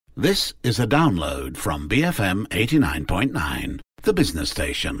This is a download from BFM 89.9, the business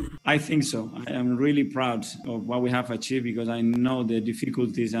station. I think so. I am really proud of what we have achieved because I know the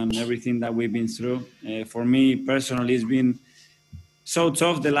difficulties and everything that we've been through. For me personally, it's been so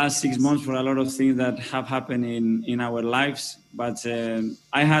tough the last 6 months for a lot of things that have happened in our lives. But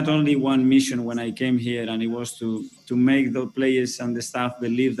I had only one mission when I came here, and it was to make the players and the staff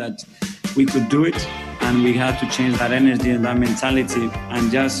believe that we could do it. And we had to change that energy and that mentality.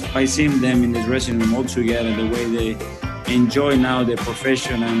 And just by seeing them in the dressing room all together, the way they enjoy now the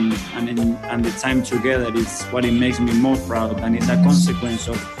profession and the time together, is what it makes me more proud. And it's a consequence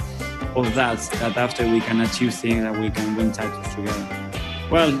of that after we can achieve things, that we can win titles together.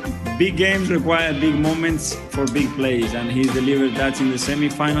 Well, big games require big moments for big plays, and he's delivered that in the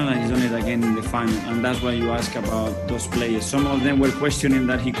semi-final, and he's done it again in the final. And that's why you ask about those players. Some of them were questioning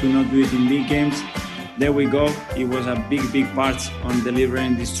that he could not do it in big games. There we go. It was a big part on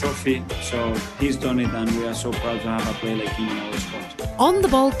delivering this trophy. So he's done it, and we are so proud to have a player like him in our squad. On the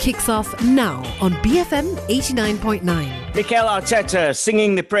Ball kicks off now on BFM 89.9. Mikel Arteta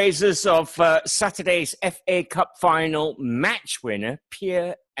singing the praises of Saturday's FA Cup final match winner,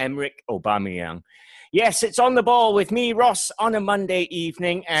 Pierre-Emerick Aubameyang. Yes, it's On the Ball with me, Ross, on a Monday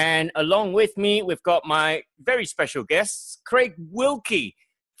evening. And along with me, we've got my very special guests, Craig Wilkie,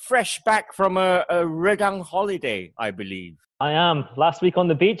 fresh back from a Redang holiday, I believe. I am. Last week on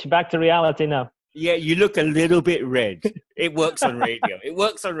the beach, back to reality now. Yeah, you look a little bit red. It works on radio.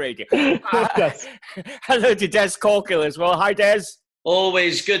 Yes. Hello to Des Corkill as well. Hi, Des.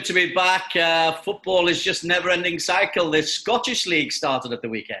 Always good to be back. Football is just never-ending cycle. The Scottish League started at the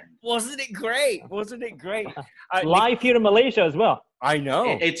weekend. Wasn't it great? Live here in Malaysia as well. I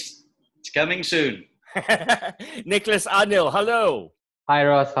know. It's coming soon. Nicholas Anil, hello. Hi,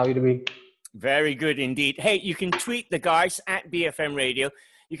 Ross. How are you doing? Very good indeed. Hey, you can tweet the guys at BFM Radio.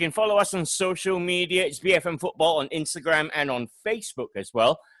 You can follow us on social media. It's BFM Football on Instagram and on Facebook as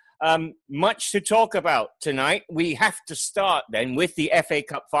well. Much to talk about tonight. We have to start then with the FA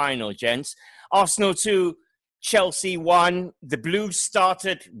Cup final, gents. Arsenal 2, Chelsea 1. The Blues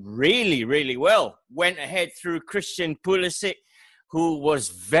started really well. Went ahead through Christian Pulisic, who was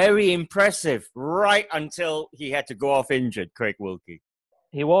very impressive right until he had to go off injured, Craig Wilkie.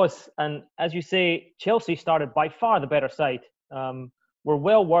 He was. And as you say, Chelsea started by far the better side. Were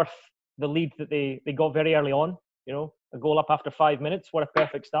well worth the lead that they got very early on. You know, a goal up after 5 minutes. What a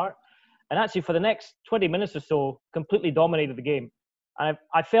perfect start. And actually, for the next 20 minutes or so, completely dominated the game. And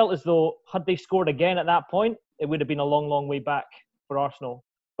I felt as though, had they scored again at that point, it would have been a long way back for Arsenal.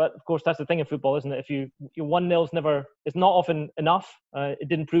 But, of course, that's the thing in football, isn't it? If you 1-0 it's not often enough. It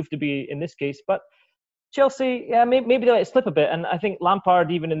didn't prove to be in this case. But Chelsea, yeah, maybe they let it slip a bit. And I think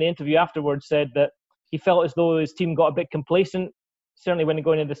Lampard, even in the interview afterwards, said that he felt as though his team got a bit complacent. Certainly when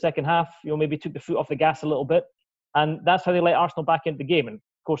going into the second half, maybe took the foot off the gas a little bit. And that's how they let Arsenal back into the game. And,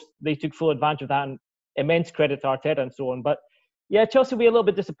 of course, they took full advantage of that, and immense credit to Arteta and so on. But, yeah, Chelsea will be a little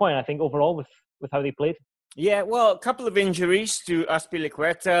bit disappointed, I think, overall with how they played. Yeah, well, a couple of injuries to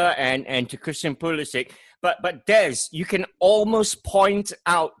Azpilicueta and to Christian Pulisic. But Des, you can almost point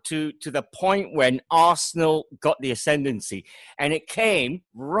out to the point when Arsenal got the ascendancy. And it came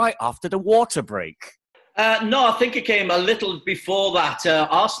right after the water break. No, I think it came a little before that.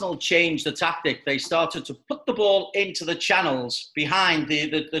 Arsenal changed the tactic. They started to put the ball into the channels behind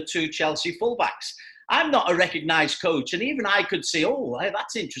the two Chelsea fullbacks. I'm not a recognised coach, and even I could see, hey,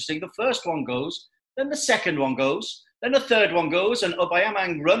 that's interesting. The first one goes, then the second one goes, then the third one goes, and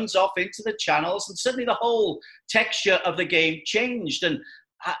Aubameyang runs off into the channels, and suddenly the whole texture of the game changed. And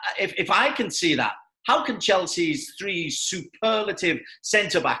if I can see that, how can Chelsea's three superlative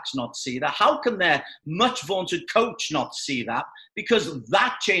centre-backs not see that? How can their much-vaunted coach not see that? Because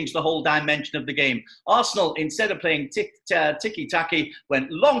that changed the whole dimension of the game. Arsenal, instead of playing ticky-tacky,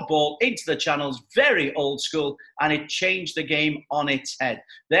 went long ball into the channels, very old school, and it changed the game on its head.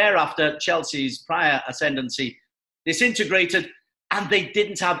 Thereafter, Chelsea's prior ascendancy disintegrated, and they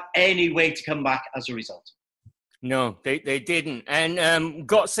didn't have any way to come back as a result. No, they didn't. And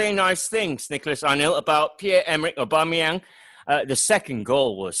got to say nice things, Nicholas Anil, about Pierre-Emerick Aubameyang. The second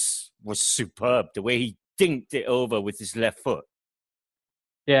goal was superb, the way he dinked it over with his left foot.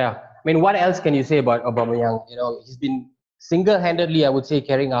 Yeah. I mean, what else can you say about Aubameyang? He's been single-handedly, I would say,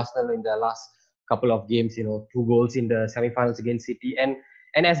 carrying Arsenal in the last couple of games, 2 goals in the semi-finals against City. And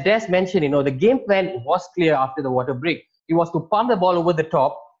as Des mentioned, the game plan was clear after the water break. It was to pump the ball over the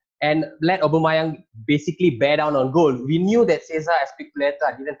top and let Aubameyang basically bear down on goal. We knew that Cesar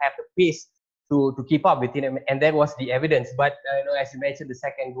Azpilicueta didn't have the pace to keep up with him, and that was the evidence. But as you mentioned, the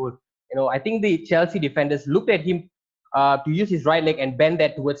second goal, I think the Chelsea defenders looked at him to use his right leg and bend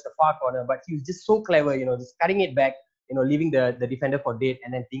that towards the far corner. But he was just so clever, just cutting it back, leaving the defender for dead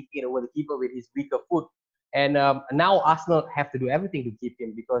and then thinking it over the keeper with his weaker foot. And now Arsenal have to do everything to keep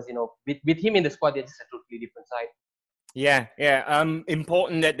him because, with him in the squad, they're just a totally different side. Yeah.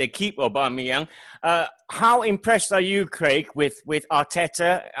 Important that they keep Aubameyang. How impressed are you, Craig, with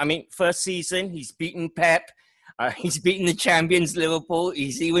Arteta? I mean, first season, he's beaten Pep. He's beaten the champions, Liverpool.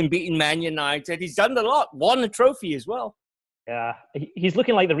 He's even beaten Man United. He's done a lot, won a trophy as well. Yeah, he's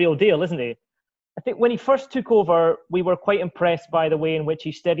looking like the real deal, isn't he? I think when he first took over, we were quite impressed by the way in which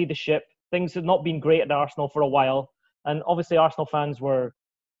he steadied the ship. Things had not been great at Arsenal for a while. And obviously Arsenal fans were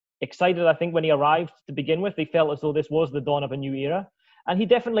excited, I think, when he arrived to begin with. They felt as though this was the dawn of a new era. And he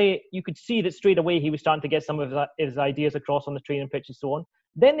definitely, you could see that straight away he was starting to get some of his ideas across on the training pitch and so on.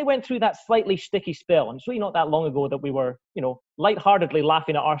 Then they went through that slightly sticky spell. And it's really not that long ago that we were, lightheartedly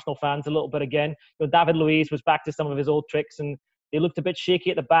laughing at Arsenal fans a little bit again. David Luiz was back to some of his old tricks and they looked a bit shaky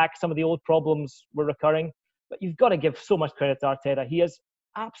at the back. Some of the old problems were recurring. But you've got to give so much credit to Arteta. He has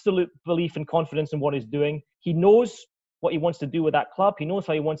absolute belief and confidence in what he's doing. He knows what he wants to do with that club. He knows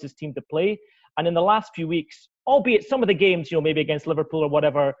how he wants his team to play. And in the last few weeks, albeit some of the games, maybe against Liverpool or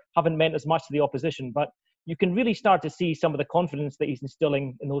whatever, haven't meant as much to the opposition, but you can really start to see some of the confidence that he's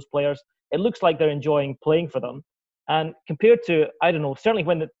instilling in those players. It looks like they're enjoying playing for them. And compared to, I don't know, certainly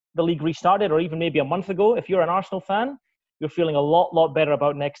when the league restarted or even maybe a month ago, if you're an Arsenal fan, you're feeling a lot better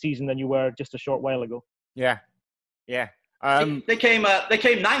about next season than you were just a short while ago. Yeah. They came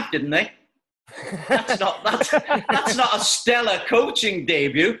ninth, didn't they? That's not a stellar coaching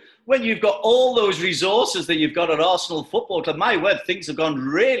debut. When you've got all those resources that you've got at Arsenal Football Club, my word, things have gone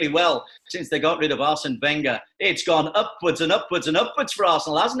really well since they got rid of Arsene Wenger. It's gone upwards and upwards and upwards for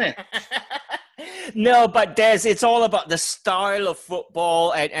Arsenal, hasn't it? No, but Des, it's all about the style of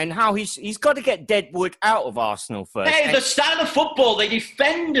football and how he's got to get Deadwood out of Arsenal first. Hey, the style of football, they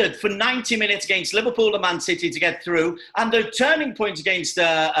defended for 90 minutes against Liverpool and Man City to get through, and the turning point against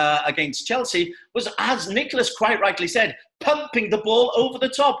Chelsea was, as Nicholas quite rightly said, pumping the ball over the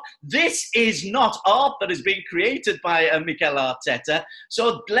top. This is not art that is being created by Mikel Arteta.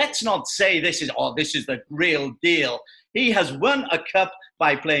 So let's not say this is the real deal. He has won a cup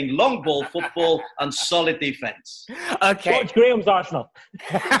by playing long ball football and solid defence. Okay. George Graham's Arsenal.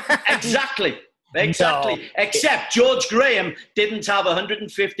 Exactly. No. Except George Graham didn't have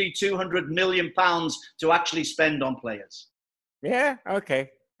 150, 200 million pounds to actually spend on players. Yeah,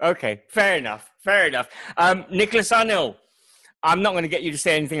 okay. Fair enough. Nicholas Arnell, I'm not going to get you to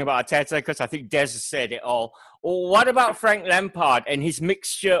say anything about Arteta because I think Des has said it all. What about Frank Lampard and his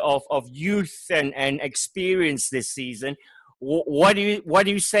mixture of youth and experience this season? What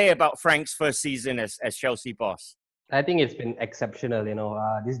do you say about Frank's first season as Chelsea boss? I think it's been exceptional.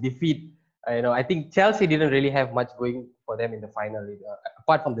 This defeat. I think Chelsea didn't really have much going for them in the final.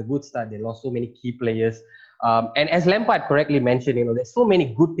 Apart from the good start, they lost so many key players. And as Lampard correctly mentioned, there's so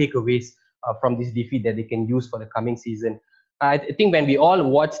many good takeaways from this defeat that they can use for the coming season. I think when we all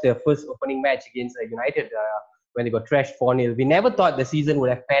watched the first opening match against United, when they got trashed 4-0, we never thought the season would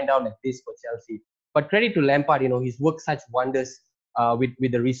have panned out like this for Chelsea. But credit to Lampard, he's worked such wonders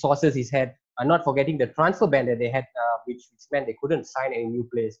with the resources he's had. Not forgetting the transfer ban that they had, which meant they couldn't sign any new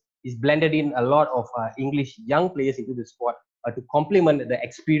players. He's blended in a lot of English young players into the squad to complement the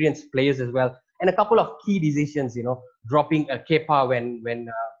experienced players as well. And a couple of key decisions, dropping Kepa when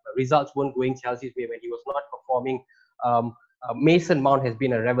results weren't going Chelsea's way, when he was not performing. Mason Mount has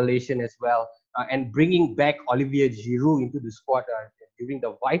been a revelation as well. And bringing back Olivier Giroud into the squad during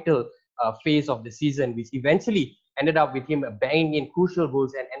the vital phase of the season, which eventually ended up with him banging in crucial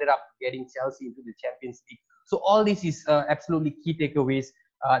goals and ended up getting Chelsea into the Champions League. So all this is absolutely key takeaways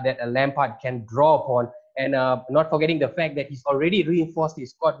that Lampard can draw upon. And not forgetting the fact that he's already reinforced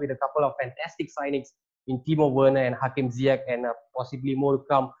his squad with a couple of fantastic signings in Timo Werner and Hakim Ziyech, and possibly more to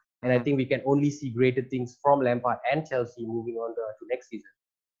come. And I think we can only see greater things from Lampard and Chelsea moving on to next season.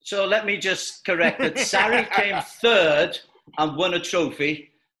 So let me just correct that. Sarri came third and won a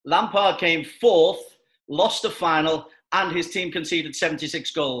trophy. Lampard came fourth, lost the final, and his team conceded 76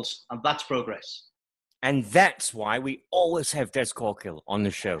 goals. And that's progress. And that's why we always have Des Corkill on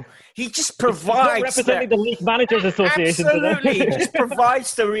the show. He just provides... representing the League Managers Association. Absolutely. He just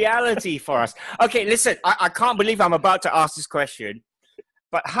provides the reality for us. Okay, listen, I can't believe I'm about to ask this question,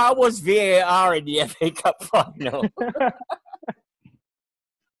 but how was VAR in the FA Cup final?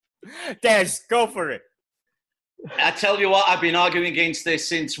 Des, go for it. I tell you what, I've been arguing against this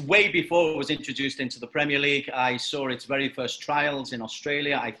since way before it was introduced into the Premier League. I saw its very first trials in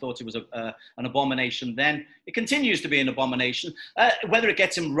Australia. I thought it was an abomination then. It continues to be an abomination. Whether it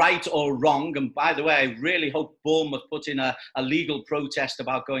gets him right or wrong, and by the way, I really hope Bournemouth put in a legal protest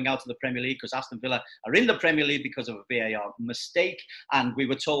about going out of the Premier League, because Aston Villa are in the Premier League because of a VAR mistake. And we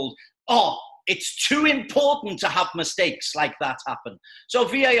were told, it's too important to have mistakes like that happen. So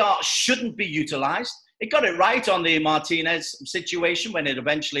VAR shouldn't be utilised. It got it right on the Martinez situation when it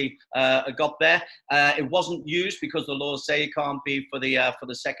eventually got there. It wasn't used because the laws say it can't be for the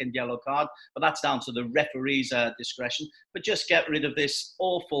second yellow card, but that's down to the referee's discretion. But just get rid of this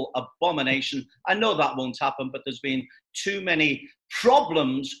awful abomination. I know that won't happen, but there's been too many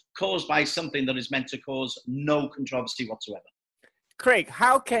problems caused by something that is meant to cause no controversy whatsoever. Craig,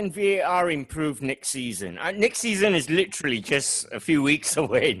 how can VAR improve next season? Next season is literally just a few weeks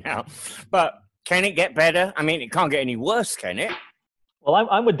away now, but can it get better? I mean, it can't get any worse, can it? Well,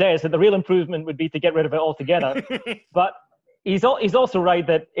 I'm with Des that the real improvement would be to get rid of it altogether. But he's also right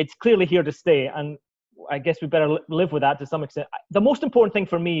that it's clearly here to stay. And I guess we better live with that to some extent. The most important thing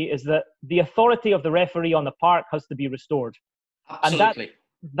for me is that the authority of the referee on the park has to be restored. Absolutely. And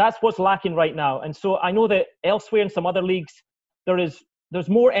that's what's lacking right now. And so I know that elsewhere in some other leagues, there's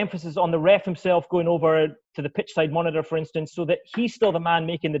more emphasis on the ref himself going over to the pitch side monitor, for instance, so that he's still the man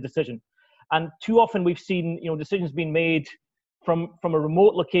making the decision. And too often we've seen, decisions being made from a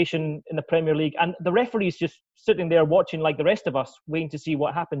remote location in the Premier League, and the referee's just sitting there watching like the rest of us, waiting to see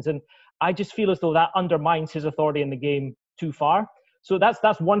what happens. And I just feel as though that undermines his authority in the game too far. So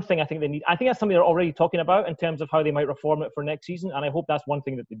that's one thing I think they need. I think that's something they're already talking about in terms of how they might reform it for next season, and I hope that's one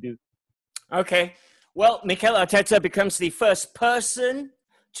thing that they do. Okay. Well, Mikel Arteta becomes the first person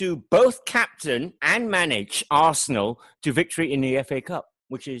to both captain and manage Arsenal to victory in the FA Cup,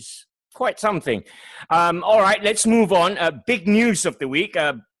 which is quite something. All right, let's move on. Big news of the week.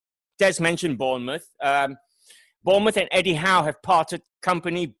 Des mentioned Bournemouth. Bournemouth and Eddie Howe have parted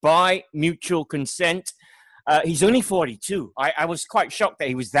company by mutual consent. He's only 42. I was quite shocked that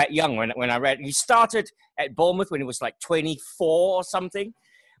he was that young when I read. He started at Bournemouth when he was like 24 or something,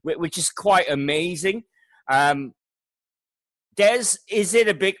 which is quite amazing. Des, is it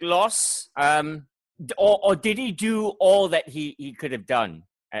a big loss? Or did he do all that he could have done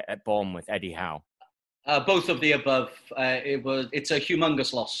at Bournemouth, Eddie Howe? Both of the above. It's a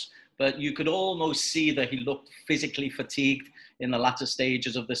humongous loss, but you could almost see that he looked physically fatigued in the latter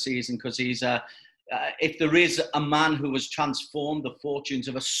stages of the season, because he's if there is a man who has transformed the fortunes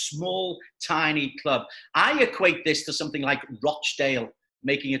of a small, tiny club, I equate this to something like Rochdale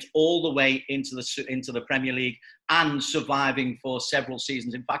making it all the way into the Premier League and surviving for several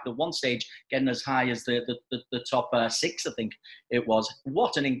seasons. In fact, at one stage, getting as high as the top six, I think it was.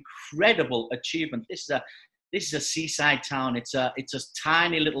 What an incredible achievement! This is a seaside town. It's a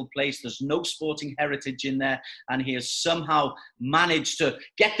tiny little place. There's no sporting heritage in there, and he has somehow managed to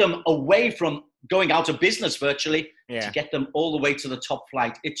get them away from going out of business virtually to get them all the way to the top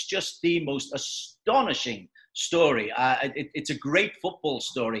flight. It's just the most astonishing story. It's a great football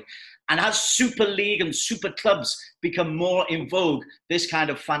story. And as Super League and Super Clubs become more in vogue, this kind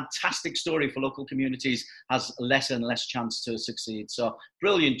of fantastic story for local communities has less and less chance to succeed. So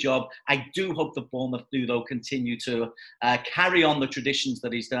brilliant job. I do hope that Bournemouth do, though, continue to carry on the traditions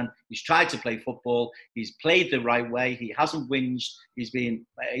that he's done. He's tried to play football. He's played the right way. He hasn't whinged.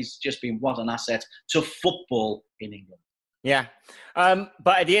 He's just been what an asset to football in England. Yeah.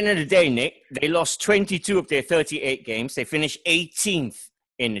 But at the end of the day, Nick, they lost 22 of their 38 games. They finished 18th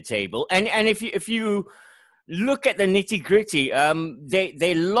in the table. And if you look at the nitty-gritty,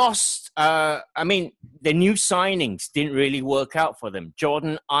 they lost. The new signings didn't really work out for them.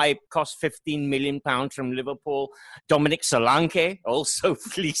 Jordan Ibe cost £15 million from Liverpool. Dominic Solanke, also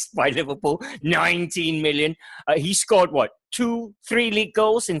fleeced by Liverpool, 19 million. He scored, 2-3 league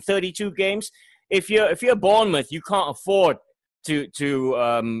goals in 32 games? If you're Bournemouth, you can't afford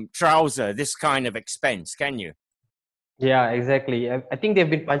to trouser this kind of expense, can you? Yeah, exactly. I think they've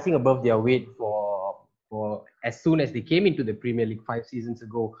been punching above their weight for as soon as they came into the Premier League 5 seasons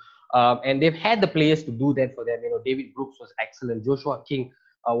ago, and they've had the players to do that for them. David Brooks was excellent. Joshua King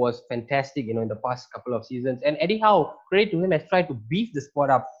was fantastic. In the past couple of seasons, and Eddie Howe, credit to him, has tried to beef the squad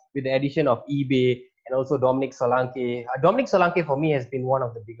up with the addition of eBay and also Dominic Solanke. Dominic Solanke for me has been one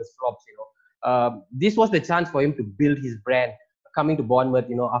of the biggest flops. This was the chance for him to build his brand coming to Bournemouth,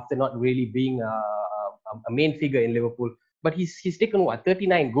 after not really being a main figure in Liverpool. But he's taken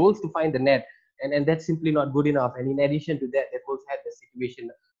 39 goals to find the net, and that's simply not good enough. And in addition to that, they've also had the situation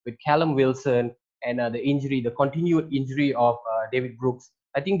with Callum Wilson and the continued injury of David Brooks.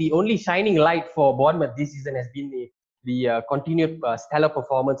 I think the only shining light for Bournemouth this season has been the continued stellar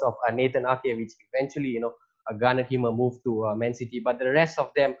performance of Nathan Ake, which eventually, garnered him a move to Man City. But the rest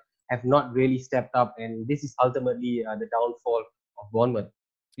of them have not really stepped up, and this is ultimately the downfall of Bournemouth.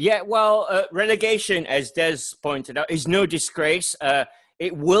 Yeah, well, relegation, as Des pointed out, is no disgrace.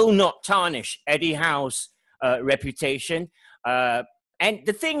 It will not tarnish Eddie Howe's reputation. And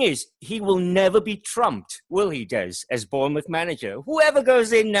the thing is, he will never be trumped, will he, Des, as Bournemouth manager? Whoever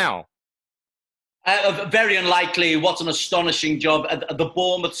goes in now. Very unlikely. What an astonishing job. The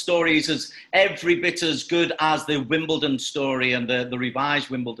Bournemouth story is every bit as good as the Wimbledon story and the revised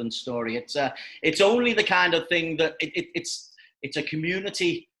Wimbledon story. It's only the kind of thing that it's a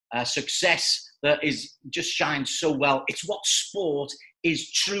community success that is just shines so well. It's what sport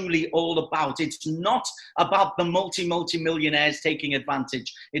is truly all about. It's not about the multi-millionaires taking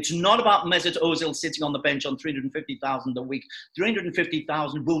advantage. It's not about Mesut Ozil sitting on the bench on 350,000 a week.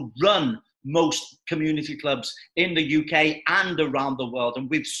 350,000 will run most community clubs in the UK and around the world. And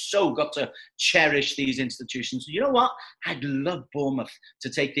we've so got to cherish these institutions. You know what? I'd love Bournemouth to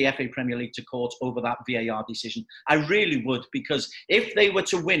take the FA Premier League to court over that VAR decision. I really would, because if they were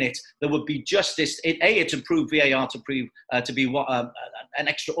to win it, there would be justice. It's approved VAR to be what an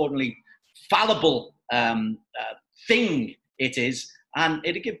extraordinarily fallible thing it is. And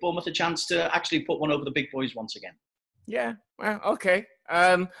it'd give Bournemouth a chance to actually put one over the big boys once again. Yeah, well, okay.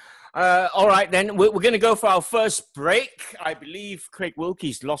 All right, then. We're going to go for our first break. I believe Craig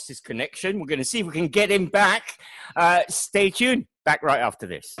Wilkie's lost his connection. We're going to see if we can get him back. Stay tuned. Back right after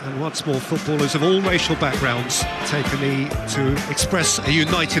this. And once more, footballers of all racial backgrounds take a knee to express a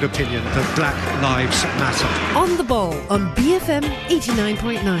united opinion that Black Lives Matter. On the Ball on BFM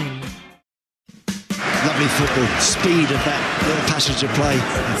 89.9. Lovely football, speed of that little passage of play.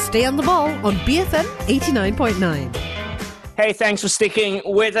 Stay on the ball on BFM 89.9. Hey, thanks for sticking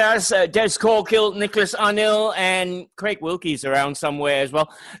with us. Des Corkill, Nicholas Arnill, and Craig Wilkie's around somewhere as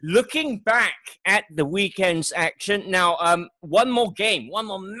well. Looking back at the weekend's action, now one more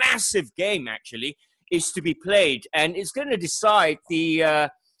massive game actually, is to be played, and it's going to decide the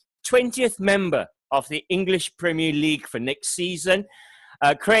 20th member of the English Premier League for next season.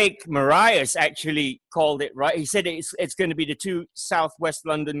 Craig Marias actually called it right. He said it's going to be the two Southwest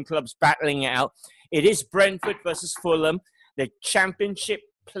London clubs battling it out. It is Brentford versus Fulham, the Championship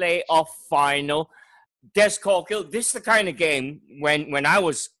playoff final. Des Corkill, this is the kind of game when I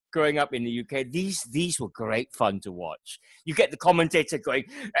was growing up in the UK, these were great fun to watch. You get the commentator going,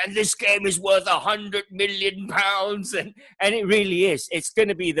 and this game is worth £100 million, and it really is. It's going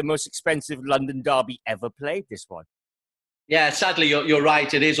to be the most expensive London derby ever played, this one. Yeah, sadly, you're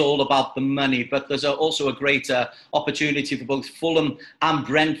right. It is all about the money, but there's also a great opportunity for both Fulham and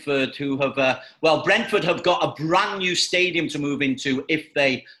Brentford, who have, Brentford have got a brand new stadium to move into if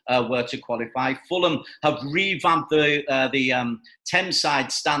they were to qualify. Fulham have revamped the Thameside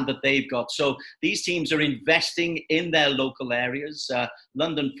stand that they've got. So these teams are investing in their local areas.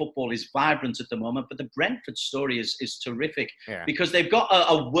 London football is vibrant at the moment, but the Brentford story is terrific because they've got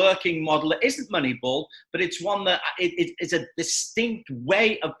a working model that isn't Moneyball, but it's one that it's a distinct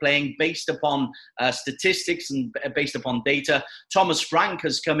way of playing based upon statistics and based upon data. Thomas Frank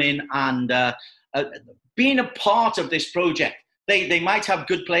has come in and been a part of this project. They might have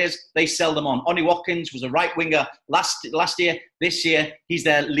good players, they sell them on. Ollie Watkins was a right winger last year. This year, he's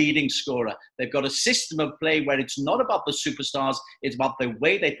their leading scorer. They've got a system of play where it's not about the superstars, it's about the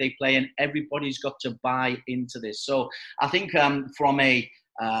way that they play, and everybody's got to buy into this. So I think from an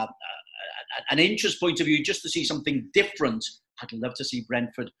interest point of view, just to see something different, I'd love to see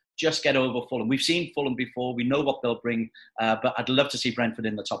Brentford just get over Fulham. We've seen Fulham before, we know what they'll bring, but I'd love to see Brentford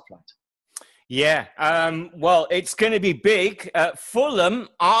in the top flight. Yeah, well, it's going to be big. Fulham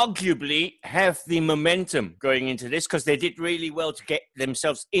arguably have the momentum going into this because they did really well to get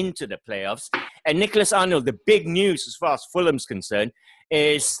themselves into the playoffs. And Nicholas Arnold, the big news as far as Fulham's concerned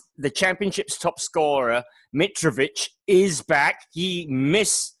is the Championship's top scorer, Mitrovic, is back. He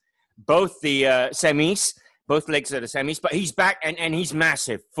missed both the semis, both legs of the semis, but he's back and he's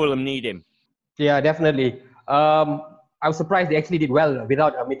massive. Fulham need him. Yeah, definitely. I was surprised they actually did well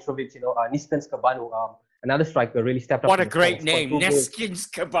without Mitrovic. Neskins Kabanu, another striker, really stepped up. What a great name, Neskins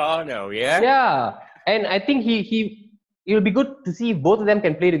Kabanu, yeah? Yeah, and I think it'll be good to see if both of them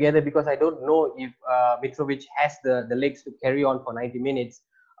can play together because I don't know if Mitrovic has the legs to carry on for 90 minutes.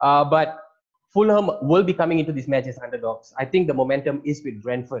 But Fulham will be coming into this match as underdogs. I think the momentum is with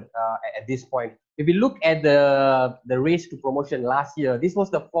Brentford at this point. If we look at the race to promotion last year, this was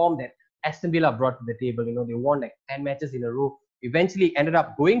the form that Aston Villa brought to the table. They won like 10 matches in a row. Eventually ended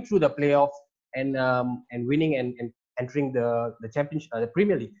up going through the playoffs and winning and entering the championship, the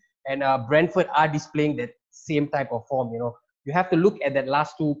Premier League. And Brentford are displaying that same type of form. You have to look at that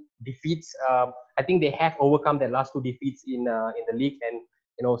last two defeats. I think they have overcome that last two defeats in the league,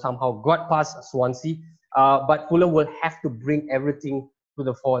 and somehow got past Swansea. But Fulham will have to bring everything to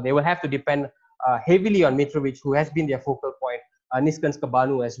the fore. They will have to depend heavily on Mitrovic, who has been their focal point. Niskans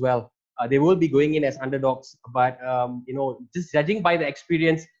Kabanu as well. They will be going in as underdogs, but just judging by the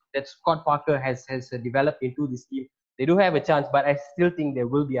experience that Scott Parker has developed into this team, they do have a chance. But I still think they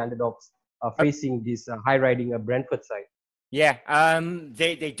will be underdogs facing this high-riding Brentford side. Yeah,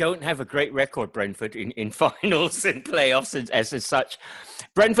 they don't have a great record, Brentford, in finals and playoffs as such.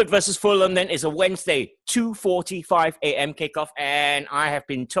 Brentford versus Fulham then is a Wednesday, 2:45 a.m. kickoff, and I have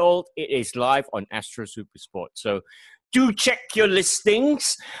been told it is live on Astro Supersport. So do check your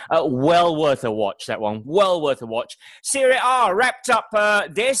listings. Well worth a watch, that one. Well worth a watch. Serie A wrapped up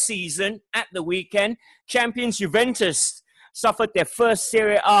their season at the weekend. Champions Juventus suffered their first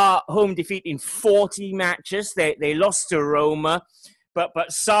Serie A home defeat in 40 matches. They lost to Roma. But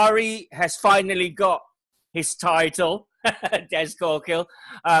Sarri has finally got his title. Des Corkill.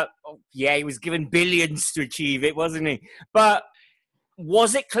 He was given billions to achieve it, wasn't he? But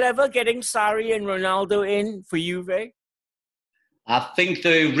was it clever getting Sarri and Ronaldo in for Juve? I think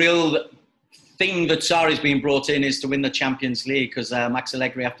the real thing that Sarri's been brought in is to win the Champions League, because Max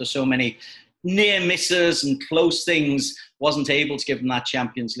Allegri, after so many near misses and close things, wasn't able to give them that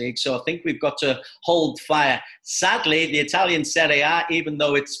Champions League. So I think we've got to hold fire. Sadly, the Italian Serie A, even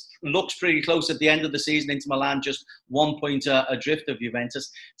though it looks pretty close at the end of the season, Inter Milan just 1 point adrift of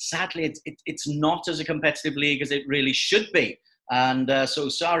Juventus, sadly it's not as a competitive league as it really should be. And so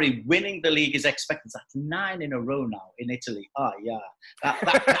Sarri winning the league is expected. That's 9 in a row now in Italy.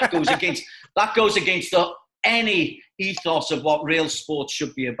 That goes against any ethos of what real sports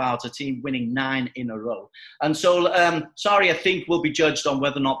should be about, a team winning 9 in a row. And so Sarri, I think, will be judged on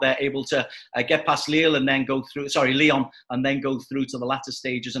whether or not they're able to get past Lyon and then go through to the latter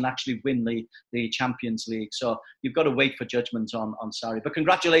stages and actually win the Champions League. So you've got to wait for judgment on Sarri. But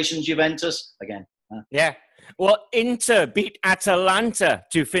congratulations, Juventus, again. Yeah. Well, Inter beat Atalanta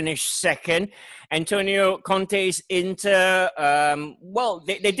to finish second. Antonio Conte's Inter,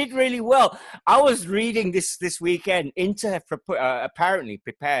 they did really well. I was reading this weekend. Inter have apparently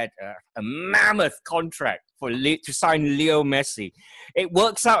prepared a mammoth contract to sign Leo Messi. It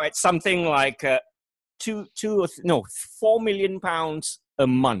works out at something like £4 million a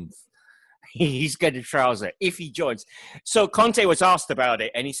month. He's going to trouser if he joins. So Conte was asked about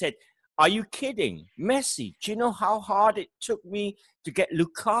it, and he said, "Are you kidding? Messi, do you know how hard it took me to get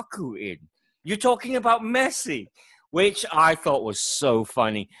Lukaku in? You're talking about Messi," which I thought was so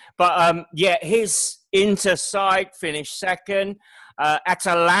funny. But his Inter side finished second.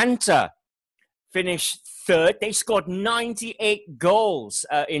 Atalanta finished third. They scored 98 goals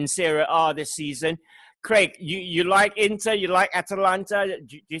in Serie A this season. Craig, you like Inter? You like Atalanta?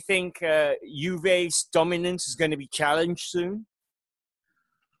 Do you think Juve's dominance is going to be challenged soon?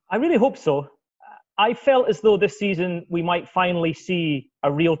 I really hope so. I felt as though this season we might finally see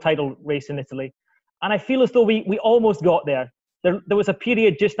a real title race in Italy. And I feel as though we almost got there. There was a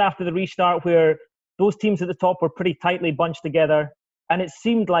period just after the restart where those teams at the top were pretty tightly bunched together, and it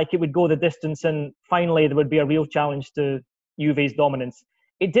seemed like it would go the distance and finally there would be a real challenge to Juve's dominance.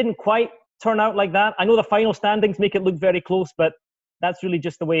 It didn't quite turn out like that. I know the final standings make it look very close, but that's really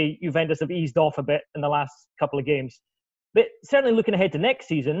just the way Juventus have eased off a bit in the last couple of games. But certainly looking ahead to next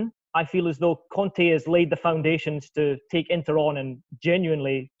season, I feel as though Conte has laid the foundations to take Inter on and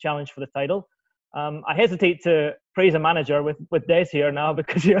genuinely challenge for the title. I hesitate to praise a manager with Des here now,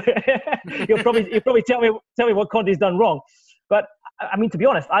 because he'll probably tell me what Conte's done wrong. But I mean, to be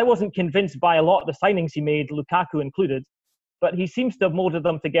honest, I wasn't convinced by a lot of the signings he made, Lukaku included. But he seems to have molded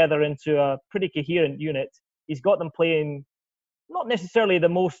them together into a pretty coherent unit. He's got them playing not necessarily the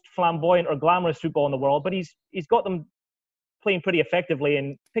most flamboyant or glamorous football in the world, but he's got them playing pretty effectively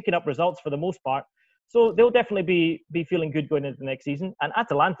and picking up results for the most part. So they'll definitely be feeling good going into the next season. And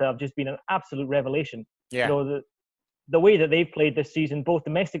Atalanta have just been an absolute revelation. Yeah. The way that they've played this season, both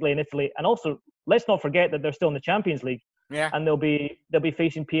domestically in Italy, and also let's not forget that they're still in the Champions League. Yeah. And they'll be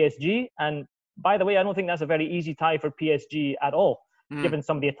facing PSG. And by the way, I don't think that's a very easy tie for PSG at all, given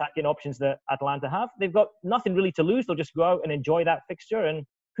some of the attacking options that Atalanta have. They've got nothing really to lose. They'll just go out and enjoy that fixture, and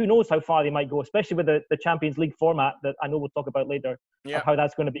who knows how far they might go, especially with the Champions League format that I know we'll talk about later, of how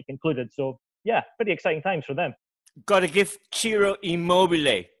that's going to be concluded. So, yeah, pretty exciting times for them. Got to give Ciro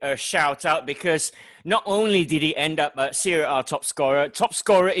Immobile a shout out, because not only did he end up a Serie A top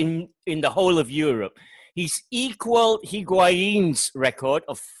scorer in the whole of Europe, he's equaled Higuain's record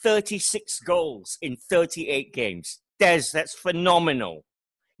of 36 goals in 38 games. that's phenomenal.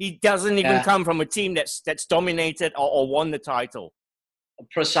 He doesn't even come from a team that's dominated or won the title.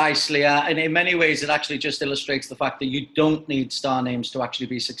 Precisely, and in many ways it actually just illustrates the fact that you don't need star names to actually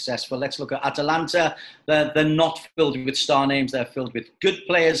be successful. Let's look at Atalanta. They're not filled with star names. They're filled with good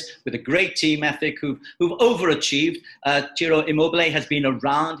players with a great team ethic who've overachieved. Ciro Immobile has been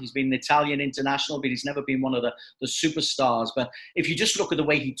around. He's been an Italian international, but he's never been one of the superstars. But if you just look at the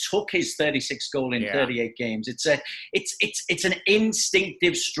way he took his 36th goal in 38 games, it's an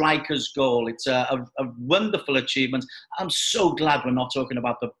instinctive striker's goal. It's a wonderful achievement. I'm so glad we're not talking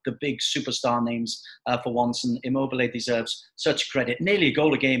about the big superstar names for once, and Immobile deserves such credit. Nearly a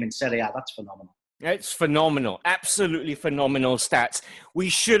goal a game in Serie A. That's phenomenal. It's phenomenal. Absolutely phenomenal stats. We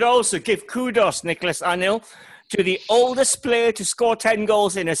should also give kudos, Nicholas Anil, to the oldest player to score 10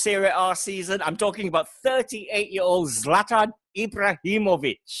 goals in a Serie A season. I'm talking about 38-year-old Zlatan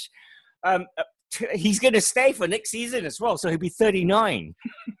Ibrahimovic. He's going to stay for next season as well, so he'll be 39.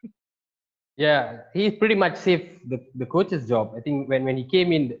 Yeah, he pretty much saved the coach's job. I think when he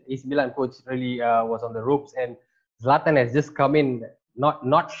came in, AC Milan coach really was on the ropes, and Zlatan has just come in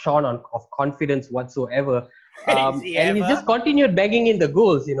not shorn of confidence whatsoever. And he just continued bagging in the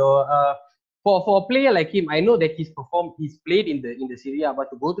goals. For a player like him, I know that he's played in the Serie A,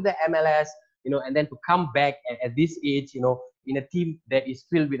 but to go to the MLS, and then to come back at this age, in a team that is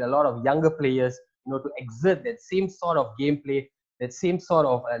filled with a lot of younger players, to exert that same sort of gameplay, that same sort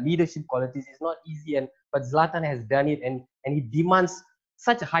of leadership qualities is not easy, but Zlatan has done it, and he demands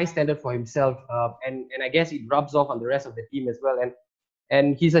such a high standard for himself, and I guess it rubs off on the rest of the team as well,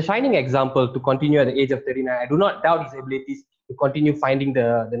 and he's a shining example to continue at the age of 39. I do not doubt his abilities to continue finding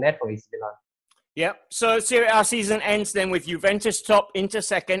the net for AC Milan. Yeah, so Serie A season ends then with Juventus top, Inter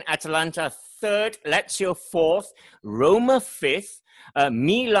second, Atalanta third, Lazio fourth, Roma fifth,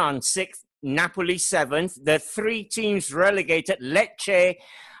 Milan sixth, Napoli 7th. The three teams relegated. Lecce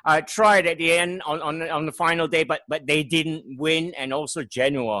tried at the end on the final day, but they didn't win, and also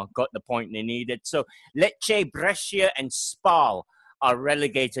Genoa got the point they needed. So Lecce, Brescia, and Spal are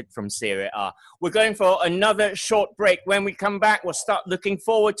relegated from Serie A. We're going for another short break. When we come back, we'll start looking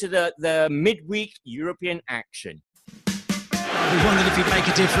forward to the midweek European action. We wondered if he'd make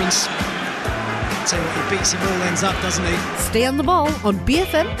a difference. Tell you what, he beats him all ends up, doesn't he? Stay on the ball on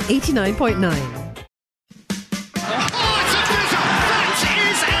BFM 89.9.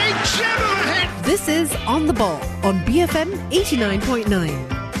 This is On the Ball on BFM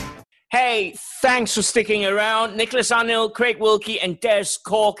 89.9. Hey, thanks for sticking around. Nicholas Anil, Craig Wilkie, and Des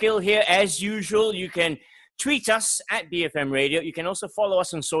Corkill here as usual. You can tweet us at BFM Radio. You can also follow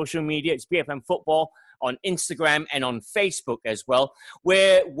us on social media. It's BFM Football on Instagram and on Facebook as well.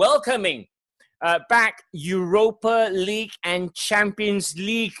 We're welcoming back Europa League and Champions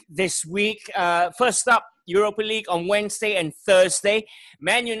League this week. First up, Europa League on Wednesday and Thursday.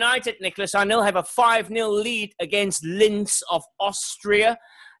 Man United, Nicholas Anil, have a 5-0 lead against Linz of Austria.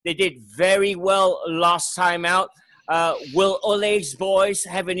 They did very well last time out. Will Ole's boys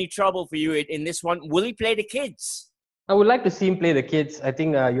have any trouble for you in this one? Will he play the kids? I would like to see him play the kids. I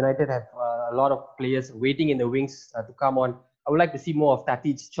think United have a lot of players waiting in the wings to come on. I would like to see more of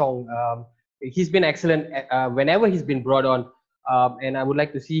Tatic Chong. He's been excellent whenever he's been brought on, and I would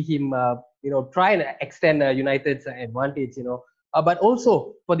like to see him, try and extend United's advantage, But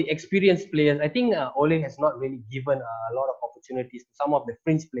also for the experienced players, I think Ole has not really given a lot of opportunities to some of the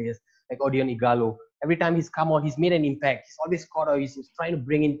fringe players like Odion Ighalo. Every time he's come on, he's made an impact. He's always scored. He's trying to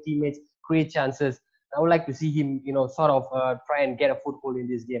bring in teammates, create chances. I would like to see him, try and get a foothold in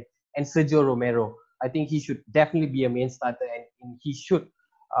this game. And Sergio Romero, I think he should definitely be a main starter, and he should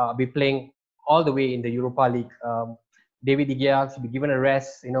be playing all the way in the Europa League. David De Gea should be given a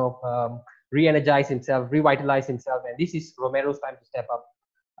rest, re-energize himself, revitalize himself, and this is Romero's time to step up.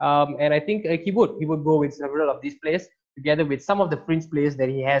 And I think he would go with several of these players together with some of the fringe players that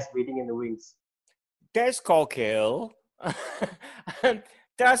he has waiting in the wings. Des Corkill,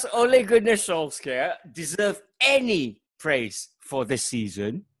 does Ole Gunnar Solskjaer deserve any praise for this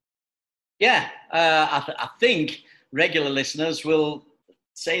season? Yeah, I think regular listeners will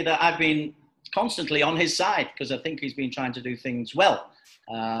say that I've been constantly on his side because I think he's been trying to do things well.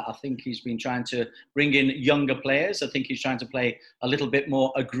 I think he's been trying to bring in younger players. I think he's trying to play a little bit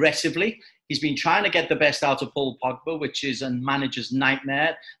more aggressively. He's been trying to get the best out of Paul Pogba, which is a manager's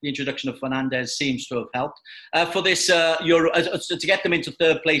nightmare. The introduction of Fernandes seems to have helped. For this Euro, to get them into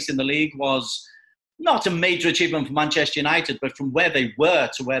third place in the league was not a major achievement for Manchester United, but from where they were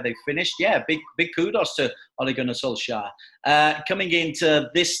to where they finished, yeah, big kudos to Ole Gunnar Solskjaer. Coming into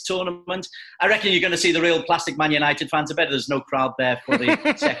this tournament, I reckon you're going to see the real plastic Man United fans. I bet there's no crowd there for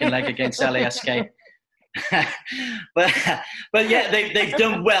the second leg against LASK. but yeah, they've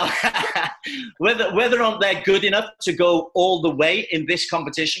done well. whether or not they're good enough to go all the way in this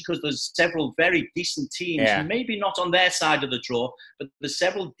competition, because there's several very decent teams, maybe not on their side of the draw, but there's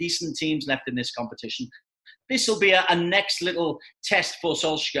several decent teams left in this competition. This will be a next little test for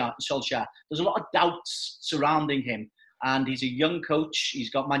Solskjaer. There's a lot of doubts surrounding him. And he's a young coach.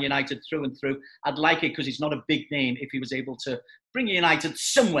 He's got Man United through and through. I'd like it because he's not a big name if he was able to bring United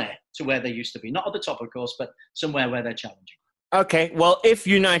somewhere to where they used to be. Not at the top, of course, but somewhere where they're challenging. Okay, well, if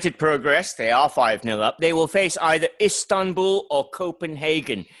United progress, they are 5-0 up, they will face either Istanbul or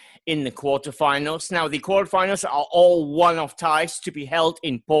Copenhagen in the quarterfinals. Now, the quarterfinals are all one-off ties to be held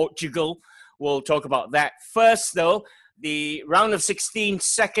in Portugal. We'll talk about that. First, though, the round of 16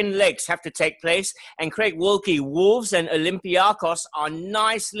 second legs have to take place. And Craig Wilkie, Wolves and Olympiacos are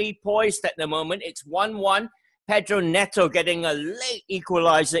nicely poised at the moment. It's 1-1. Pedro Neto getting a late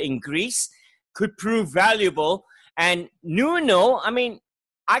equalizer in Greece could prove valuable. And Nuno, I mean,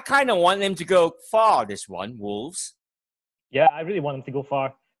 I kind of want them to go far, this one, Wolves. Yeah, I really want them to go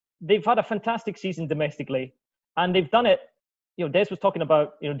far. They've had a fantastic season domestically, and they've done it. You know, Des was talking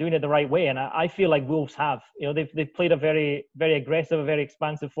about, you know, doing it the right way, and I feel like Wolves have. You know, they've played a very, very aggressive, a very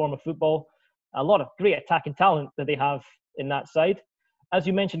expansive form of football. A lot of great attacking talent that they have in that side. As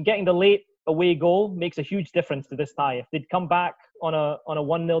you mentioned, getting the late away goal makes a huge difference to this tie. If they'd come back on a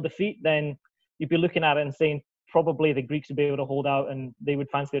 1-0 defeat, then you'd be looking at it and saying probably the Greeks would be able to hold out and they would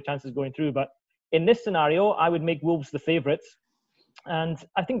fancy their chances going through. But in this scenario, I would make Wolves the favourites. And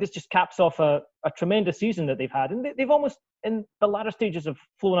I think this just caps off a tremendous season that they've had. And they've almost, in the latter stages, have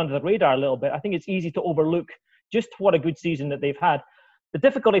flown under the radar a little bit. I think it's easy to overlook just what a good season that they've had. The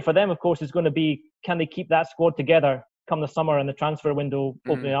difficulty for them, of course, is going to be, can they keep that squad together come the summer and the transfer window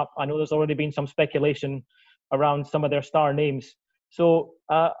opening up? I know there's already been some speculation around some of their star names. So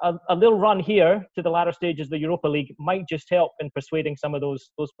a little run here to the latter stages of the Europa League might just help in persuading some of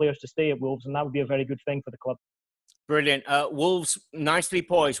those players to stay at Wolves, and that would be a very good thing for the club. Brilliant. Wolves nicely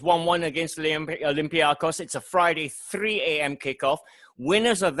poised. 1-1 against Olympiacos. It's a Friday 3 a.m. kickoff.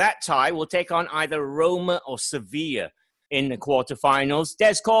 Winners of that tie will take on either Roma or Sevilla in the quarterfinals.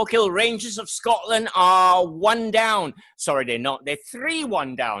 Des Corkill, Rangers of Scotland are 1 down. Sorry, they're not. They're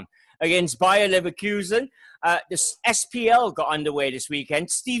 3-1 down against Bayer Leverkusen. The SPL got underway this weekend.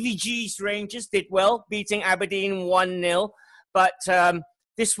 Stevie G's Rangers did well, beating Aberdeen 1-0. But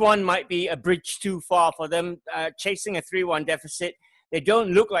this one might be a bridge too far for them, chasing a 3-1 deficit. They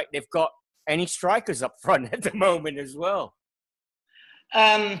don't look like they've got any strikers up front at the moment as well.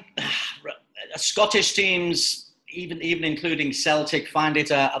 Scottish teams, even including Celtic, find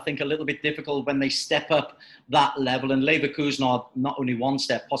it, I think, a little bit difficult when they step up that level. And Leverkusen are not only one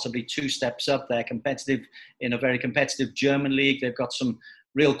step, possibly 2 steps up. They're competitive in a very competitive German league. They've got some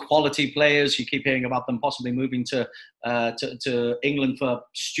real quality players. You keep hearing about them possibly moving to England for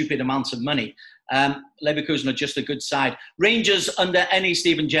stupid amounts of money. Leverkusen are just a good side. Rangers, under any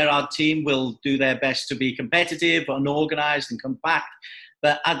Steven Gerrard team, will do their best to be competitive and organised and compact.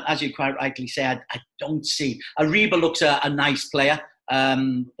 But as you quite rightly say, I don't see. Ariba looks a nice player.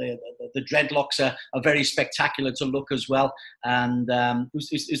 The dreadlocks are very spectacular to look as well. And who's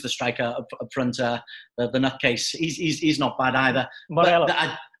the striker up front? The nutcase. He's not bad either.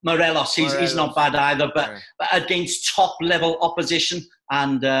 Morelos. He's not bad either. But against top level opposition,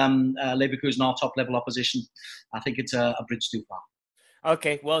 and Leverkusen are top level opposition, I think it's a bridge too far.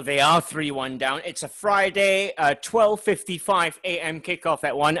 Okay, well, they are 3-1 down. It's a Friday, 12:55 a.m. kickoff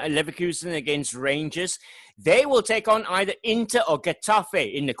at 1, Leverkusen against Rangers. They will take on either Inter or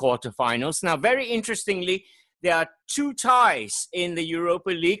Getafe in the quarterfinals. Now, very interestingly, there are 2 ties in the Europa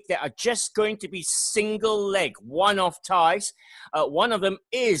League that are just going to be single leg, one-off ties. One of them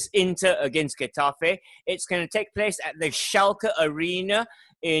is Inter against Getafe. It's going to take place at the Schalke Arena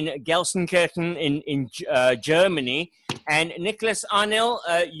in Gelsenkirchen in Germany. And Nicholas Arnell,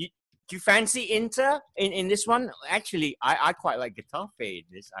 do you fancy Inter in this one? Actually, I quite like Getafe in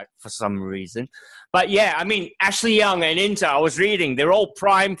this for some reason. But yeah, I mean, Ashley Young and Inter, I was reading, they're all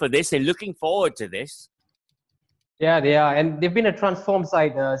primed for this. They're looking forward to this. Yeah, they are. And they've been a transformed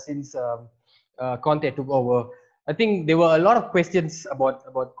side since Conte took over. I think there were a lot of questions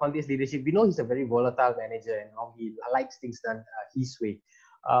about Conte's leadership. We know he's a very volatile manager and how he likes things done his way.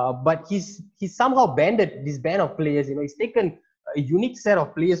 But he's somehow banded this band of players. You know, he's taken a unique set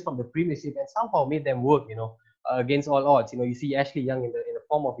of players from the Premiership and somehow made them work. You know, against all odds. You know, you see Ashley Young in the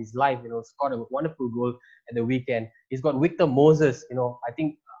form of his life. You know, scored a wonderful goal at the weekend. He's got Victor Moses. You know, I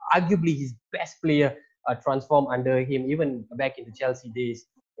think arguably his best player transformed under him, even back in the Chelsea days.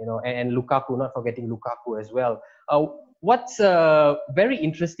 You know, and Lukaku, not forgetting Lukaku as well. What's very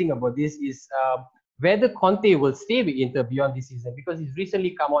interesting about this is whether Conte will stay with Inter beyond this season, because he's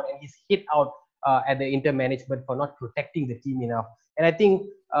recently come on and he's hit out at the Inter management for not protecting the team enough. And I think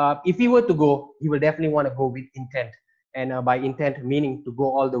if he were to go, he will definitely want to go with intent. And by intent, meaning to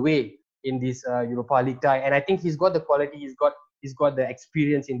go all the way in this Europa League tie. And I think he's got the quality, he's got the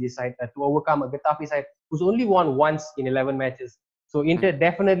experience in this side to overcome a Getafe side who's only won once in 11 matches. So Inter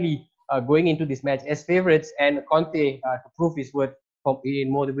definitely going into this match as favourites, and Conte to prove his worth in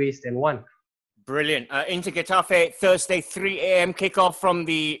more ways than one. Brilliant. Inter Getafe, Thursday, 3 a.m. kickoff from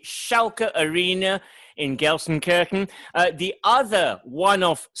the Schalke Arena in Gelsenkirchen. The other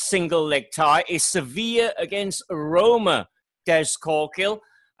one-off single-leg tie is Sevilla against Roma, Des Corkill.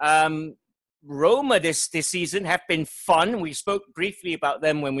 Roma this season have been fun. We spoke briefly about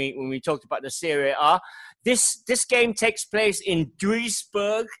them when we talked about the Serie A. This game takes place in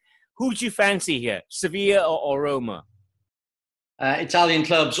Duisburg. Who do you fancy here, Sevilla or Roma? Italian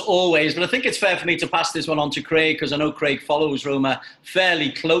clubs always, but I think it's fair for me to pass this one on to Craig, because I know Craig follows Roma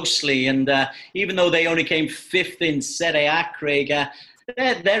fairly closely, and even though they only came 5th in Serie A, Craig,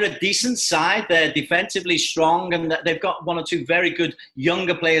 they're a decent side. They're defensively strong, and they've got one or two very good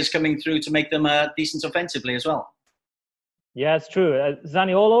younger players coming through to make them decent offensively as well. Yeah, it's true.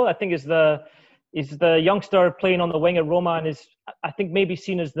 Zaniolo, I think, is the youngster playing on the wing at Roma, and is, I think, maybe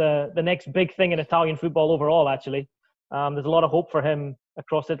seen as the next big thing in Italian football overall, actually. There's a lot of hope for him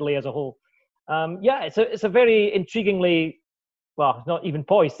across Italy as a whole. It's a very intriguingly, well, not even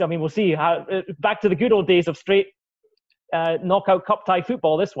poised. I mean, we'll see how back to the good old days of straight knockout cup tie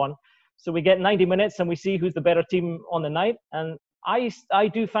football. This one, so we get 90 minutes and we see who's the better team on the night. And I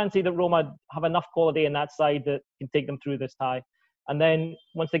do fancy that Roma have enough quality in that side that can take them through this tie. And then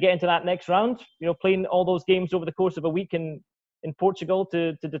once they get into that next round, playing all those games over the course of a week in Portugal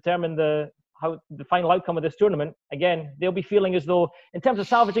to determine the final outcome of this tournament, again, they'll be feeling as though, in terms of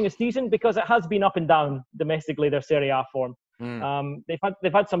salvaging a season, because it has been up and down domestically, their Serie A form.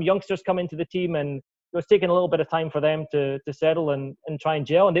 They've had some youngsters come into the team, and it's taken a little bit of time for them to settle and try and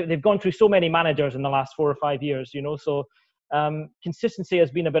gel. And they've gone through so many managers in the last 4 or 5 years, so consistency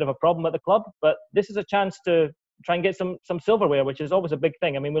has been a bit of a problem at the club. But this is a chance to try and get some silverware, which is always a big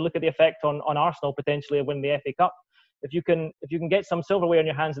thing. I mean, we look at the effect on Arsenal potentially of winning the FA Cup. If you can get some silverware in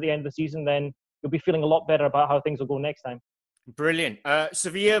your hands at the end of the season, then you'll be feeling a lot better about how things will go next time. Brilliant.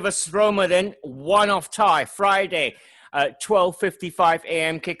 Sevilla vs Roma then, one-off tie, Friday, 12:55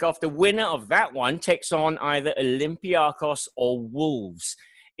 a.m. kickoff. The winner of that one takes on either Olympiacos or Wolves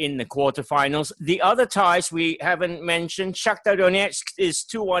in the quarterfinals. The other ties we haven't mentioned, Shakhtar Donetsk is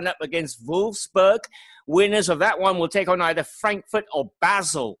 2-1 up against Wolfsburg. Winners of that one will take on either Frankfurt or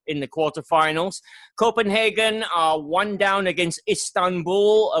Basel in the quarterfinals. Copenhagen are 1 down against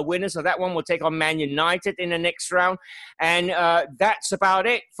Istanbul. Winners of that one will take on Man United in the next round. And that's about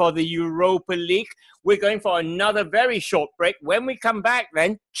it for the Europa League. We're going for another very short break. When we come back,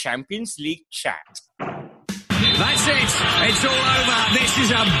 then, Champions League chat. That's it. It's all over. This is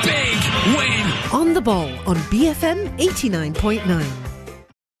a big win. On the Ball on BFM 89.9.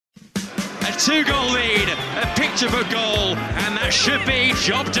 A 2-goal lead, a picture for goal, and that should be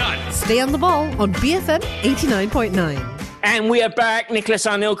job done. Stay on the ball on BFM 89.9. And we are back. Nicholas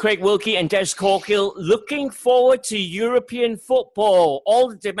Arnil, Craig Wilkie and Des Corkill, looking forward to European football. All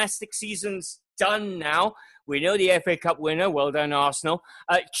the domestic seasons done now. We know the FA Cup winner. Well done, Arsenal.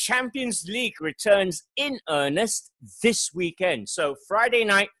 Champions League returns in earnest this weekend. So Friday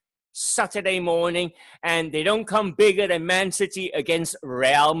night, Saturday morning, and they don't come bigger than Man City against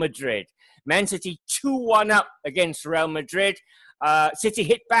Real Madrid. Man City 2-1 up against Real Madrid. City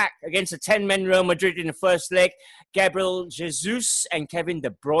hit back against a 10-man Real Madrid in the first leg. Gabriel Jesus and Kevin De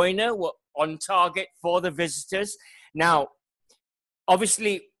Bruyne were on target for the visitors. Now,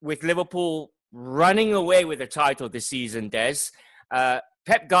 obviously, with Liverpool running away with the title this season, Des,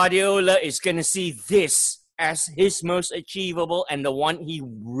 Pep Guardiola is going to see this as his most achievable and the one he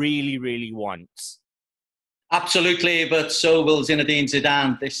really, really wants. Absolutely, but so will Zinedine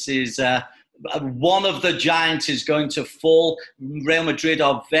Zidane. This is one of the giants is going to fall. Real Madrid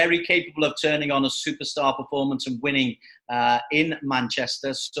are very capable of turning on a superstar performance and winning in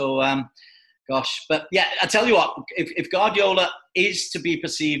Manchester. So, but yeah, I tell you what, if Guardiola is to be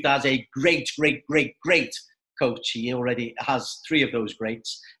perceived as a great coach, he already has 3 of those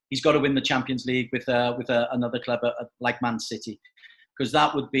greats. He's got to win the Champions League with another club like Man City, because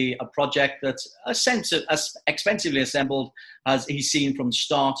that would be a project that's expensively assembled, as he's seen from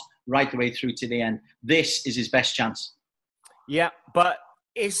start right the way through to the end. This is his best chance. Yeah, but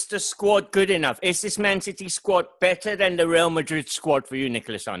is the squad good enough? Is this Man City squad better than the Real Madrid squad for you,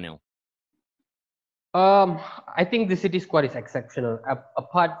 Nicholas Arnil? I think the City squad is exceptional.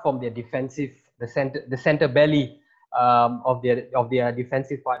 Apart from their defensive the center belly of their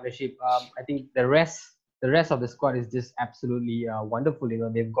defensive partnership. I think the rest of the squad is just absolutely wonderful.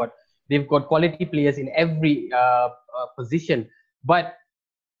 They've got quality players in every position, but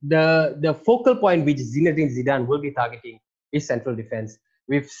the focal point which Zinedine Zidane will be targeting is central defense.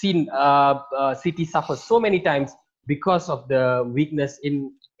 We've seen City suffer so many times because of the weakness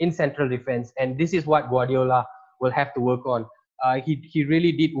in central defense, and this is what Guardiola will have to work on. He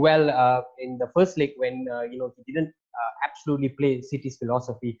really did well in the first leg when he didn't absolutely play City's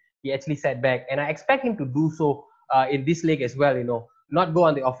philosophy. He actually sat back, and I expect him to do so in this leg as well. Not go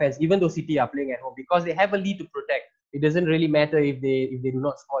on the offense, even though City are playing at home, because they have a lead to protect. It doesn't really matter if they do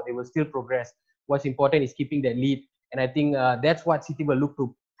not score; they will still progress. What's important is keeping that lead, and I think that's what City will look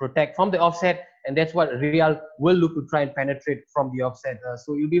to protect from the offset, and that's what Real will look to try and penetrate from the offset.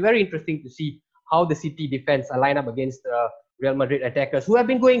 So it'll be very interesting to see how the City defense line up against Real Madrid attackers, who have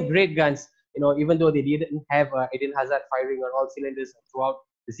been going great guns. Even though they didn't have Eden Hazard firing on all cylinders throughout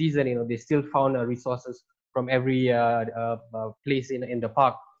the season, they still found resources from every place in the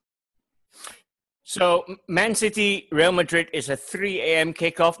park. So Man City, Real Madrid is a 3 a.m.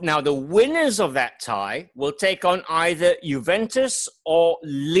 kickoff. Now the winners of that tie will take on either Juventus or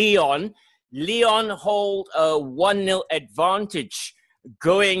Lyon. Lyon hold a 1-0 advantage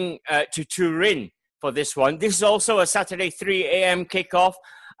going to Turin for this one. This is also a Saturday 3 a.m. kickoff.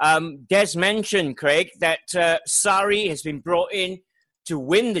 Des mentioned, Craig, that Sarri has been brought in to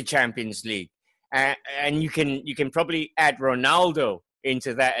win the Champions League. And you can probably add Ronaldo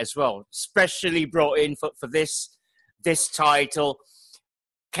into that as well, especially brought in for this title.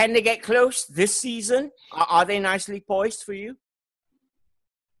 Can they get close this season? Are they nicely poised for you?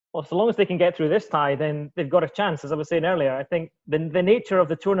 Well, so long as they can get through this tie, then they've got a chance. As I was saying earlier, I think the nature of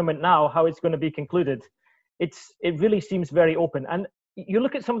the tournament now, how it's going to be concluded, it really seems very open. And you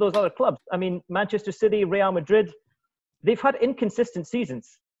look at some of those other clubs. I mean, Manchester City, Real Madrid, they've had inconsistent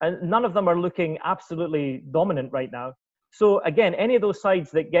seasons, and none of them are looking absolutely dominant right now. So again, any of those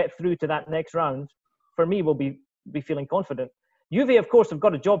sides that get through to that next round, for me, will be feeling confident. Juve, of course, have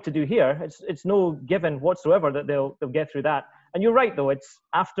got a job to do here. It's no given whatsoever that they'll get through that. And you're right, though. It's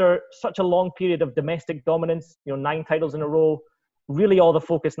after such a long period of domestic dominance, 9 titles in a row. Really, all the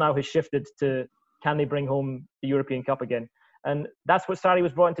focus now has shifted to can they bring home the European Cup again? And that's what Sarri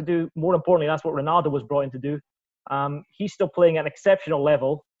was brought in to do. More importantly, that's what Ronaldo was brought in to do. He's still playing at an exceptional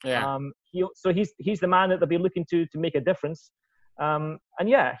level. Yeah. So he's the man that they'll be looking to make a difference. And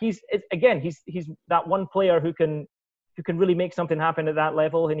yeah, he's that one player who can really make something happen at that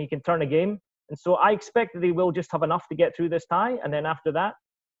level, and he can turn a game. And so I expect that they will just have enough to get through this tie, and then after that,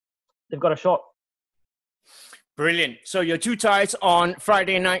 they've got a shot. Brilliant. So your 2 ties on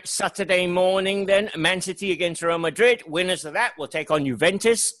Friday night, Saturday morning then. Man City against Real Madrid. Winners of that will take on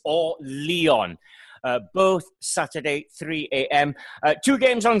Juventus or Lyon. Both Saturday, 3 a.m. 2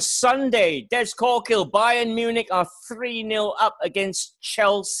 games on Sunday. Des Corkill, Bayern Munich are 3-0 up against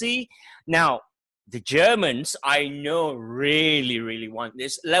Chelsea. Now, the Germans, I know, really, really want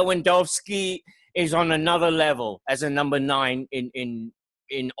this. Lewandowski is on another level as a number 9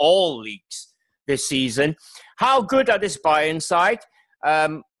 in all leagues this season. How good are this Bayern side?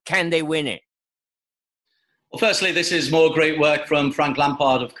 Can they win it? Well, firstly, this is more great work from Frank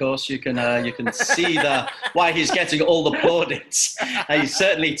Lampard, of course. You can see why he's getting all the plaudits. He's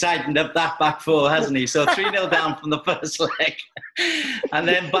certainly tightened up that back four, hasn't he? So 3-0 down from the first leg. And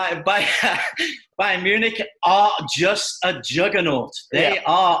then Bayern Munich are just a juggernaut. They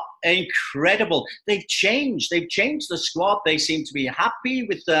are incredible. They've changed the squad. They seem to be happy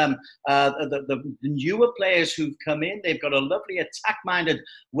with the newer players who've come in. They've got a lovely attack-minded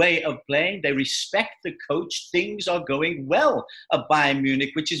way of playing. They respect the coach. Things are going well at Bayern Munich,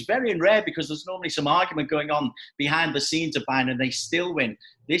 which is very rare because there's normally some argument going on behind the scenes at Bayern, and they still win.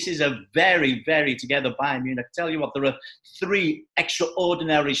 This is a very, very together Bayern Munich. I tell you what, there are 3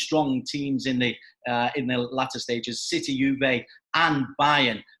 extraordinary strong teams in the latter stages: City, Juve, and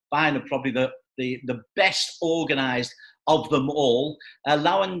Bayern. Bayern are probably the best organised of them all.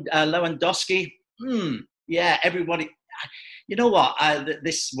 Lewandowski, everybody. You know what?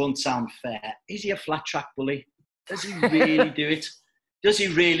 This won't sound fair. Is he a flat track bully? Does he really do it? Does he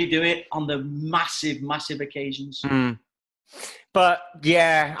really do it on the massive, massive occasions? But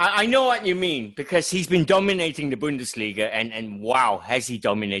yeah, I know what you mean, because he's been dominating the Bundesliga, and wow, has he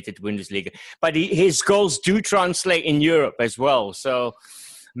dominated the Bundesliga. But his goals do translate in Europe as well. So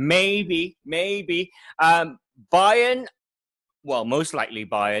maybe. Bayern, well, most likely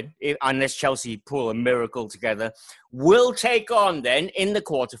Bayern, unless Chelsea pull a miracle together, will take on then in the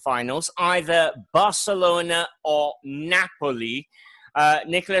quarterfinals either Barcelona or Napoli.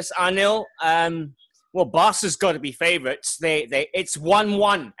 Nicholas Arnil, well, Barca's got to be favourites. It's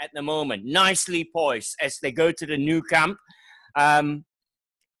 1-1 at the moment, nicely poised as they go to the new camp.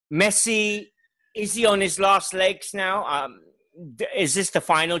 Messi, is he on his last legs now? Is this the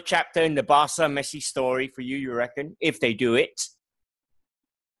final chapter in the Barca-Messi story for you, you reckon, if they do it?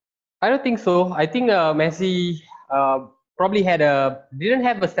 I don't think so. I think Messi probably didn't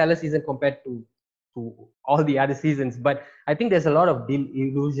have a stellar season compared to all the other seasons, but I think there's a lot of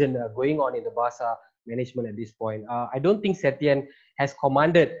illusion going on in the Barca management at this point. I don't think Setien has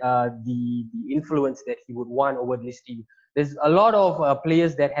commanded the influence that he would want over this team. There's a lot of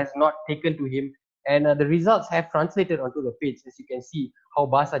players that has not taken to him, and the results have translated onto the pitch. As you can see, how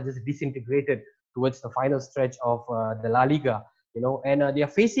Barca just disintegrated towards the final stretch of the La Liga, and they are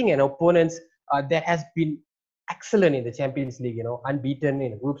facing an opponent that has been excellent in the Champions League, unbeaten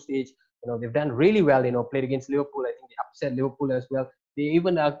in the group stage. They've done really well, played against Liverpool. I think they upset Liverpool as well. They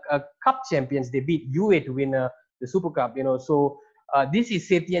even are cup champions. They beat Juve to win the Super Cup, So this is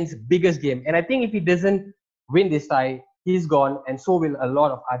Setien's biggest game. And I think if he doesn't win this tie, he's gone, and so will a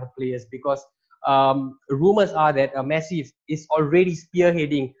lot of other players, because rumors are that Messi is already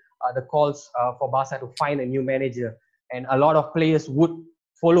spearheading the calls for Barca to find a new manager. And a lot of players would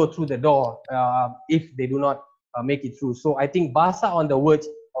follow through the door if they do not make it through. So I think Barca on the verge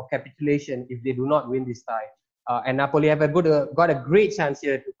of capitulation if they do not win this tie. And Napoli have got a great chance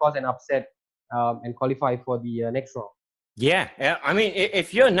here to cause an upset and qualify for the next round. Yeah. I mean,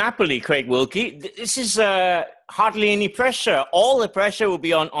 if you're Napoli, Craig Wilkie, this is hardly any pressure. All the pressure will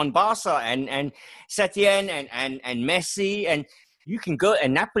be on Barca and Setien and Messi. And you can go,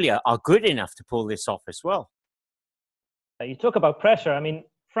 and Napoli are good enough to pull this off as well. You talk about pressure. I mean,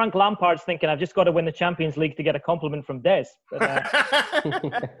 Frank Lampard's thinking, I've just got to win the Champions League to get a compliment from Des. But,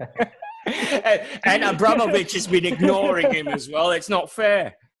 and Abramovich has been ignoring him as well. It's not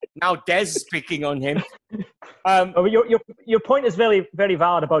fair. Now Des is picking on him. Your point is very, very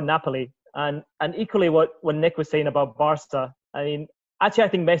valid about Napoli, and equally what Nick was saying about Barca. I mean, actually, I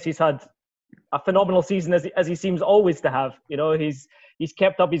think Messi's had a phenomenal season as he seems always to have. He's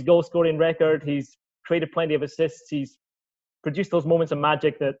kept up his goal scoring record. He's created plenty of assists. He's produced those moments of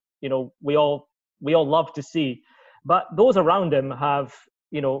magic that we all love to see. But those around him have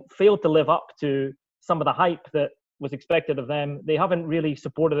failed to live up to some of the hype that was expected of them. They haven't really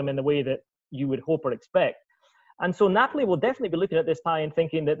supported them in the way that you would hope or expect. And so Napoli will definitely be looking at this tie and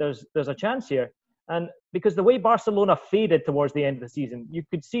thinking that there's a chance here. And because the way Barcelona faded towards the end of the season, you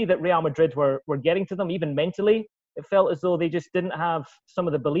could see that Real Madrid were getting to them, even mentally. It felt as though they just didn't have some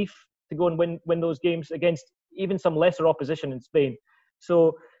of the belief to go and win those games against even some lesser opposition in Spain.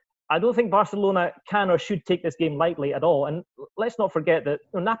 So I don't think Barcelona can or should take this game lightly at all. And let's not forget that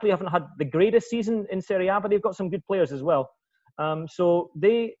Napoli haven't had the greatest season in Serie A, but they've got some good players as well. So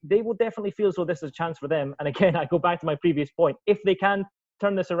they will definitely feel as though this is a chance for them. And again, I go back to my previous point. If they can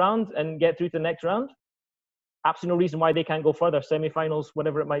turn this around and get through to the next round, absolutely no reason why they can't go further, semi-finals,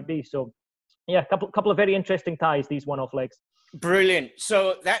 whatever it might be. So yeah, couple of very interesting ties, these one-off legs. Brilliant.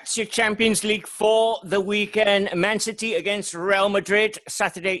 So that's your Champions League for the weekend. Man City against Real Madrid,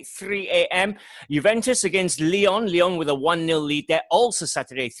 Saturday, 3 a.m. Juventus against Lyon. Lyon with a 1-0 lead there, also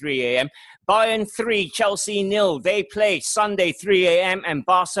Saturday, 3 a.m. Bayern 3, Chelsea 0. They play Sunday, 3 a.m. And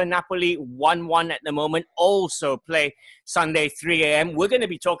Barca, Napoli 1-1 at the moment, also play Sunday, 3 a.m. We're going to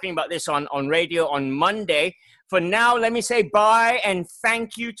be talking about this on radio on Monday. For now, let me say bye and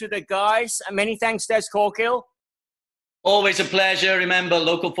thank you to the guys. Many thanks, Des Corkill. Always a pleasure. Remember,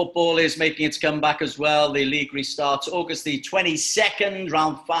 local football is making its comeback as well. The league restarts August the 22nd,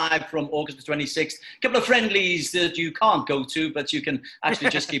 round 5 from August the 26th. A couple of friendlies that you can't go to, but you can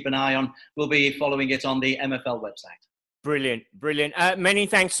actually just keep an eye on. We'll be following it on the MFL website. Brilliant, brilliant. Many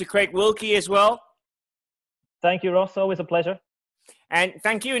thanks to Craig Wilkie as well. Thank you, Ross. Always a pleasure. And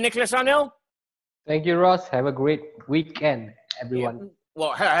thank you, Nicholas Arnil. Thank you, Ross. Have a great weekend, everyone. Yeah.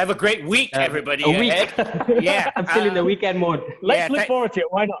 Well, have a great week, everybody. A week. Yeah. I'm still in the weekend mode. Let's look forward to it.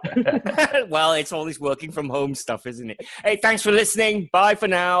 Why not? Well, it's all this working from home stuff, isn't it? Hey, thanks for listening. Bye for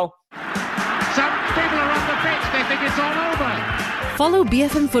now. Some people are on the pitch. They think it's all over. Follow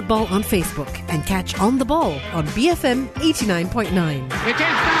BFM Football on Facebook and catch On The Ball on BFM 89.9. It is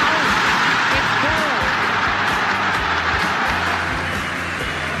now. It's ball.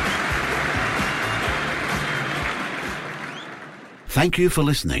 Thank you for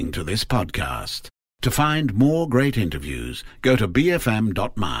listening to this podcast. To find more great interviews, go to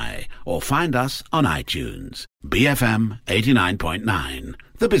bfm.my or find us on iTunes. BFM 89.9,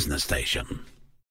 the business station.